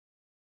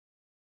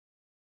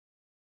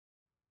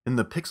In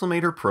the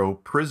Pixelmator Pro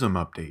Prism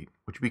update,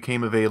 which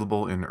became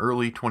available in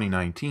early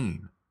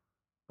 2019,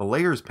 the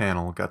Layers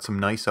panel got some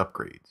nice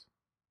upgrades.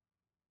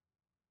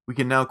 We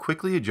can now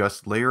quickly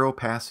adjust layer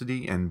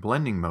opacity and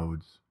blending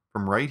modes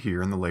from right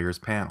here in the Layers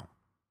panel.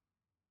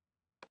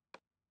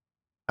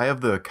 I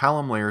have the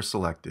column layer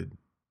selected,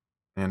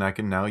 and I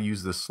can now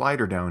use the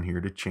slider down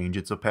here to change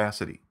its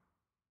opacity.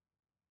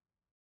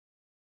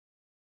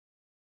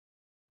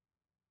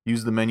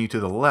 Use the menu to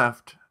the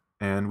left,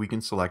 and we can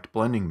select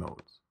blending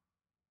modes.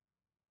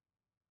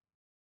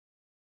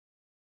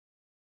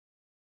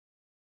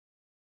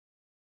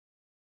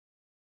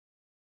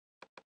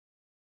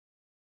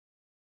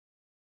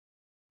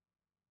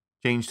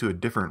 Change to a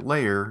different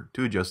layer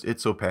to adjust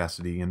its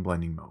opacity and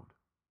blending mode.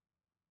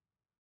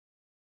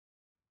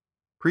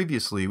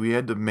 Previously, we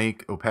had to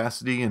make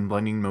opacity and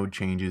blending mode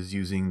changes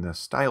using the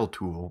Style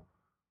tool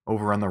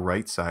over on the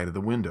right side of the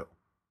window,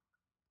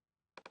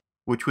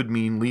 which would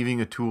mean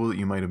leaving a tool that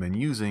you might have been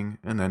using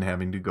and then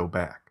having to go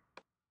back.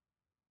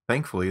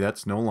 Thankfully,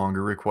 that's no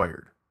longer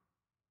required.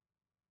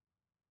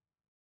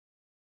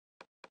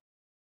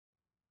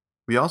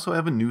 We also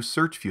have a new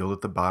search field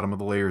at the bottom of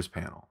the Layers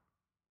panel.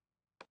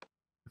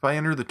 If I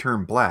enter the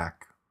term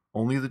black,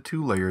 only the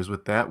two layers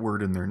with that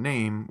word in their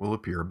name will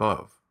appear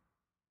above.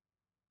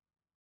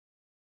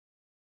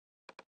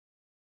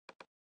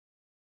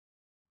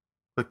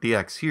 Click the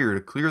X here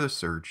to clear the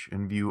search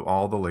and view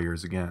all the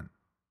layers again.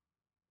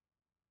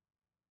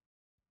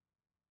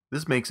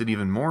 This makes it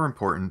even more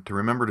important to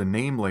remember to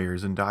name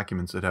layers in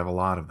documents that have a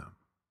lot of them.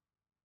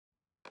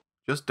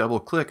 Just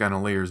double-click on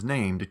a layer's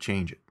name to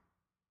change it.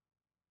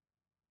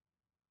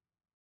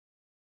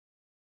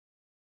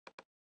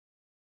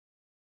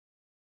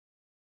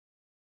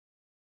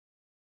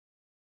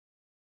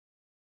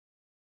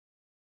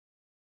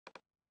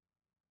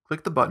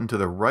 Click the button to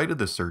the right of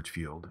the search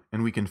field,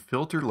 and we can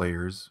filter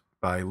layers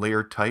by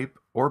layer type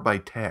or by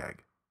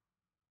tag.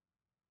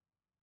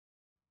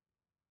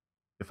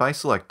 If I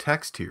select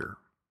text here,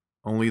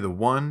 only the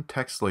one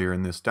text layer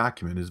in this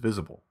document is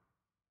visible.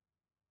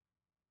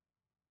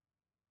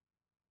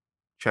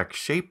 Check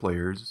shape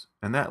layers,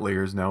 and that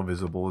layer is now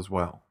visible as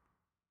well.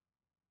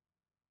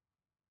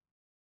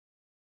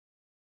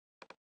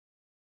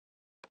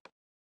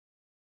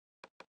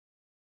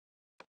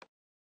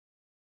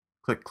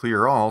 Click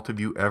Clear All to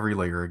view every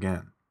layer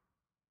again.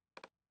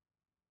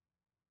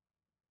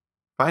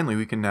 Finally,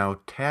 we can now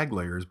tag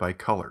layers by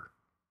color.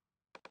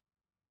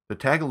 To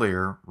tag a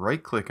layer,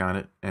 right-click on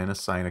it and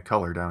assign a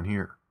color down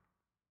here.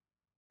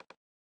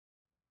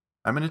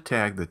 I'm going to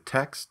tag the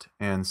text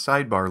and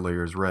sidebar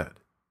layers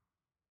red,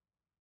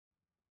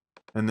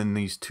 and then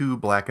these two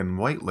black and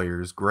white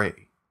layers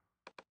gray.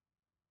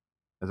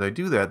 As I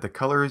do that, the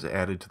color is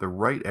added to the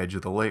right edge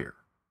of the layer.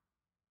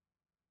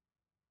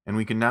 And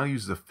we can now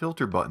use the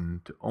filter button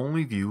to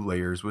only view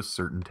layers with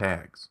certain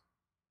tags.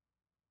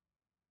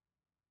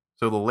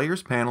 So the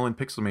Layers panel in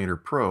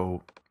Pixelmator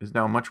Pro is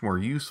now much more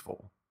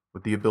useful,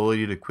 with the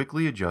ability to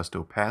quickly adjust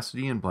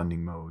opacity and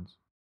blending modes,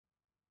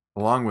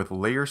 along with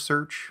layer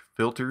search,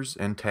 filters,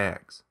 and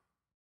tags.